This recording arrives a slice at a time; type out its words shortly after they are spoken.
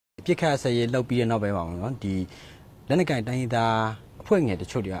ခတ်ဆဲရေလောက်ပြီးတဲ့နောက်ပဲပါအောင်နော်ဒီလက်နက်ကိုင်တိုင်းသားအဖွဲ့ငယ်တ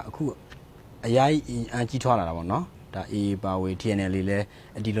ချို့တွေကအခုအရာကြီးထွားလာတာပေါ့နော်ဒါ AA ပါဝေ TNL လေးလည်း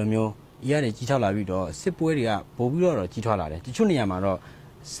ဒီလိုမျိုးရတယ်ကြီးထွားလာပြီးတော့စစ်ပွဲတွေကပို့ပြီးတော့ကြီးထွားလာတယ်တချို့နေရာမှာတော့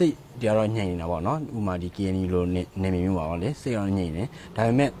စိတ်တရားတော့ညှိနေတာပေါ့နော်ဥမာဒီ KNU လိုနေမျိုးပါပေါ့လေစိတ်ရောညှိနေဒါ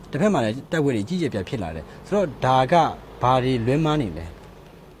ပေမဲ့တစ်ဖက်မှာလည်းတိုက်ပွဲတွေကြီးကျယ်ပြန့်ဖြစ်လာတယ်ဆိုတော့ဒါကဘာတွေလွဲမှားနေလဲ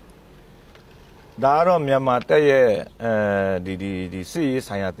ဒါကတော့မြန်မာတက်ရဲ့ဒီစစ်ရေး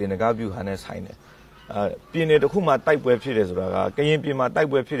ဆိုင်ရာတင်နဂါပြုဟာနဲ့ဆိုင်တယ်ပြည်နယ်တစ်ခုမှတိုက်ပွဲဖြစ်တယ်ဆိုတာကကရင်ပြည်မှာတိုက်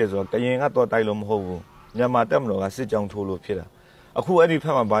ပွဲဖြစ်တယ်ဆိုတော့ကရင်ကတော့တိုက်လို့မဟုတ်ဘူးမြန်မာတက်မတော်ကစစ်ကြောင်းထိုးလို့ဖြစ်တာအခုအဲ့ဒီဖ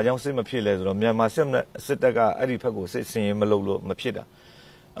က်မှာဘာကြောင့်စစ်မဖြစ်လဲဆိုတော့မြန်မာစစ်တပ်ကအဲ့ဒီဖက်ကိုစစ်စင်ရင်မလုပ်လို့မဖြစ်တာ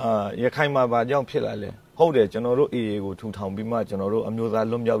ရခိုင်မှာဘာကြောင့်ဖြစ်လာလဲဟုတ်တယ်ကျွန်တော်တို့ AA ကိုထူထောင်ပြီးမှကျွန်တော်တို့အမျိုးသား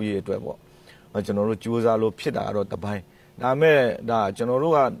လွတ်မြောက်ရေးအတွက်ပေါ့ကျွန်တော်တို့ကြိုးစားလို့ဖြစ်တာတော့တပိုင်းဒါမဲ့ဒါကျွန်တော်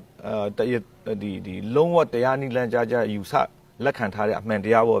တို့ကဒီလုံးဝတရားနိလန့်ကြယူဆလက်ခံထားတဲ့အမှန်တ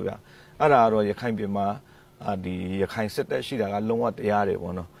ရားပေါ့ဗျာအဲ့ဒါတော့ရခိုင်ပြည်မှာဒီရခိုင်စစ်တပ်ရှိတာကလုံးဝတရားတယ်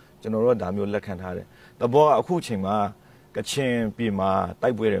ပေါ့နော်ကျွန်တော်တို့ဒါမျိုးလက်ခံထားတယ်တဘောကအခုချိန်မှာကချင်ပြည်မှာတို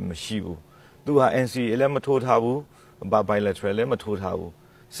က်ပွဲတယ်မရှိဘူးသူဟာ NCA လည်းမထိုးထားဘူးဘာ bilateral လည်းမထိုးထားဘူး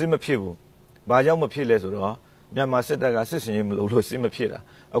စစ်မဖြစ်ဘူးဘာကြောင့်မဖြစ်လဲဆိုတော့မြန်မာစစ်တပ်ကစစ်စင်ရေးမလုပ်လို့စစ်မဖြစ်တာ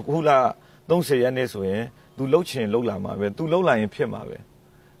အခုလာ30ရက်နေ့ဆိုရင်သူလှုပ်ချင်လှုပ်လာမှာပဲသူလှုပ်လာရင်ဖြစ်မှာပဲ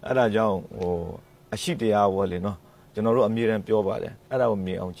အဲ့ဒါကြောင့်အရှိတရားဘောလေနော်ကျွန်တော်တို့အမြဲတမ်းပြောပါတယ်အဲ့ဒါကို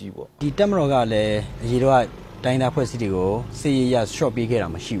မြင်အောင်ကြည့်ပေါ့ဒီတက်မတော်ကလည်းအရေးတော့တိုင်းသားဖွဲ့စည်းတွေကိုစစ်ရေးရ short ပေးခဲ့တာ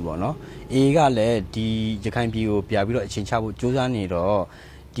မရှိဘူးပေါ့နော်အေကလည်းဒီရခိုင်ပြည်ကိုပြပြီးတော့အချိန်ချဖို့စူးစမ်းနေတော့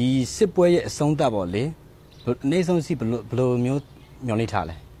ဒီစစ်ပွဲရဲ့အဆုံးသတ်ပေါ့လေအနေဆုံးစီဘလို့မျိုးမျှော်လင့်ထား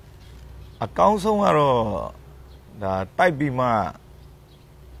လဲအကောင်းဆုံးကတော့ဒါတိုက်ပြီးမှ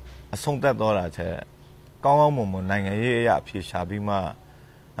အဆုံးသတ်တော့တာချက်ကောင်းကောင်းမွန်မွန်နိုင်ငံရေးအရာအဖြေရှာပြီးမှ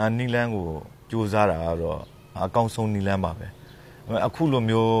နီလန်းကိုစူးစမ်းတာကတော့အကောင်းဆုံးနီလန်းပါပဲအခုလို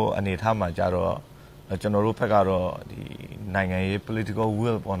မျိုးအနေထားမှာကြတော့ကျွန်တော်တို့ဘက်ကတော့ဒီနိုင်ငံရေး political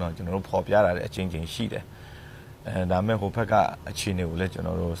will ပေါ့နော်ကျွန်တော်တို့ဖော်ပြတာတဲ့အချင်းချင်းရှိတယ်ဒါမဲ့ဟိုဘက်ကအခြေအနေကိုလည်းကျွန်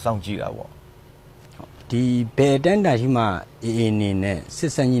တော်တို့စောင့်ကြည့်တာပေါ့ဒီဘယ်တန်းတာရှိမှအေးအနေနဲ့စ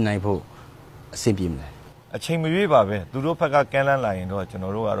စ်ဆက်ညှိနှိုင်းဖို့အဆင်ပြေမလဲအချိန်မရွေးပါပဲသူတို့ဘက်ကကမ်းလှမ်းလာရင်တော့ကျွန်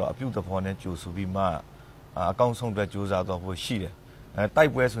တော်တို့ကတော့အပြုသဘောနဲ့ကြိုဆိုပြီးမှအကောင့်ဆုံးအတွက်စူးစမ်းတော့ဖို့ရှိတယ်တို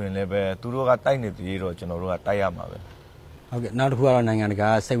က်ပွဲဆိုရင်လည်းပဲသူတို့ကတိုက်နေသေးတော့ကျွန်တော်တို့ကတိုက်ရမှာပဲဟုတ်ကဲ့နောက်တစ်ခုကတော့နိုင်ငံတကာ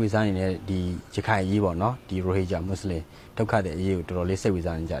စိတ်ဝင်စားနေတဲ့ဒီရခိုင်အရေးပေါ့နော်ဒီရိုဟင်ဂျာမွတ်စလင်ဒုက္ခတွေအရေးကိုတော်တော်လေးစိတ်ဝင်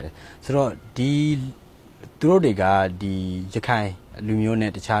စားနေကြတယ်ဆိုတော့ဒီသူတို့တွေကဒီရခိုင်လူမျိုး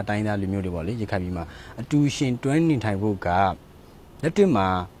နဲ့တခြားတိုင်းသားလူမျိုးတွေပေါ့လေရခိုင်ပြည်မှာအတူရှင်တွဲနေထိုင်ဖို့ကလက်တွေ့မှာ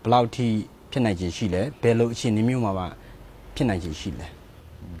ဘယ်လောက်ထိဖြစ်နိုင်ခြေရှိလဲဘယ်လိုအခြေအနေမျိုးမှာဖြစ်နိုင်ခြေရှိလဲ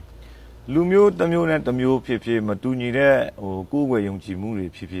လူမျိုးတစ်မျိုးနဲ့တစ်မျိုးဖြစ်ဖြစ်မတူညီတဲ့ကိုယ်ွယ်ယုံကြည်မှုတွေ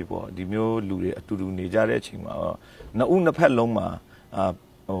ဖြစ်ဖြစ်ပေါ့ဒီမျိုးလူတွေအတူတူနေကြတဲ့အချိန်မှာနှစ်ဦးနှစ်ဖက်လုံးမှာ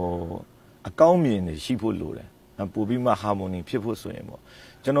အကောင်းမြင်တွေရှိဖို့လိုတယ်ပို့ပြီးမှ harmony ဖြစ်ဖို့ဆိုရင်ပေါ့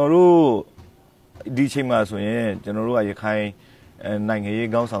ကျွန်တော်တို့ဒီချိန်မှာဆိုရင်ကျွန်တော်တို့ကရခိုင်နိုင်ငံရေး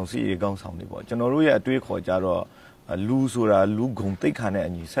ကောင်းဆောင်စီရေးကောင်းဆောင်တွေပေါ့ကျွန်တော်တို့ရဲ့အတွေးခေါ်ကြတော့လူဆိုတာလူဂုံတိတ်ခါနဲ့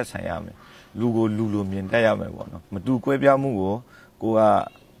အညီဆက်ဆံရမယ်လူကိုလူလိုမြင်တတ်ရမယ်ပေါ့နော်မတူကွဲပြားမှုကိုက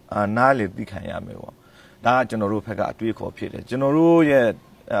နားလေသိခံရမယ်ပေါ့ဒါကကျွန်တော်တို့ဘက်ကအတွေးခေါ်ဖြစ်တယ်ကျွန်တော်တို့ရဲ့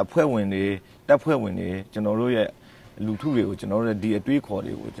အဖွဲ့ဝင်တွေတပ်ဖွဲ့ဝင်တွေကျွန်တော်တို့ရဲ့လူထုတွေကိုကျွန်တော်တို့ဒီအတွေးခေါ်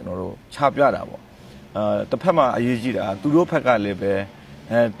တွေကိုကျွန်တော်တို့ချပြတာပေါ့တစ်ဖက်မှာအရေးကြီးတာသူတို့ဘက်ကလည်းပဲ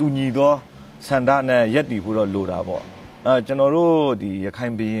တူညီသောစန္ဒနဲ့ရက်တီဖို့တော့လိုတာပေါ့ကျွန်တော်တို့ဒီရခို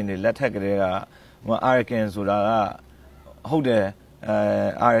င်ပြည်နယ်လက်ထက်ကလေးကArakan ဆိုတာကဟုတ်တယ်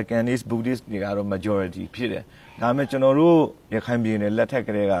Arakanese Buddhist တွေကတော့ majority ဖြစ်တယ်ဒါပေမဲ့ကျွန်တော်တို့ရခိုင်ပြည်နယ်လက်ထက်က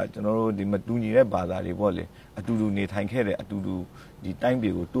လေးကကျွန်တော်တို့ဒီမတူညီတဲ့ဘာသာတွေပေါ့လေအတူတူနေထိုင်ခဲ့တယ်အတူတူဒီတိုင်းပြ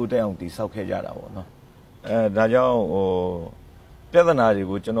ည်ကိုတိုးတက်အောင်တည်ဆောက်ခဲ့ကြတာပေါ့နော်ဒါကြောင့်ပြဿနာတွေ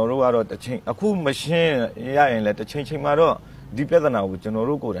ကိုကျွန်တော်တို့ကတော့တစ်ချိန်အခုမရှင်းရရင်လည်းတစ်ချိန်မှာတော့ဒီပြဿနာကိုကျွန်တော်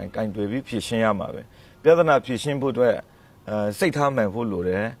တို့ကိုယ်တိုင်ကင်တွယ်ပြီးဖြေရှင်းရမှာပဲပြဿနာဖြေရှင်းဖို့အတွက်စိတ်ထားမှန်ဖို့လို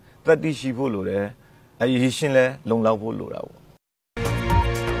တယ်တတိရှိဖို့လိုတယ်အရေးရှင်းလဲလုံလောက်ဖို့လိုတာပေါ့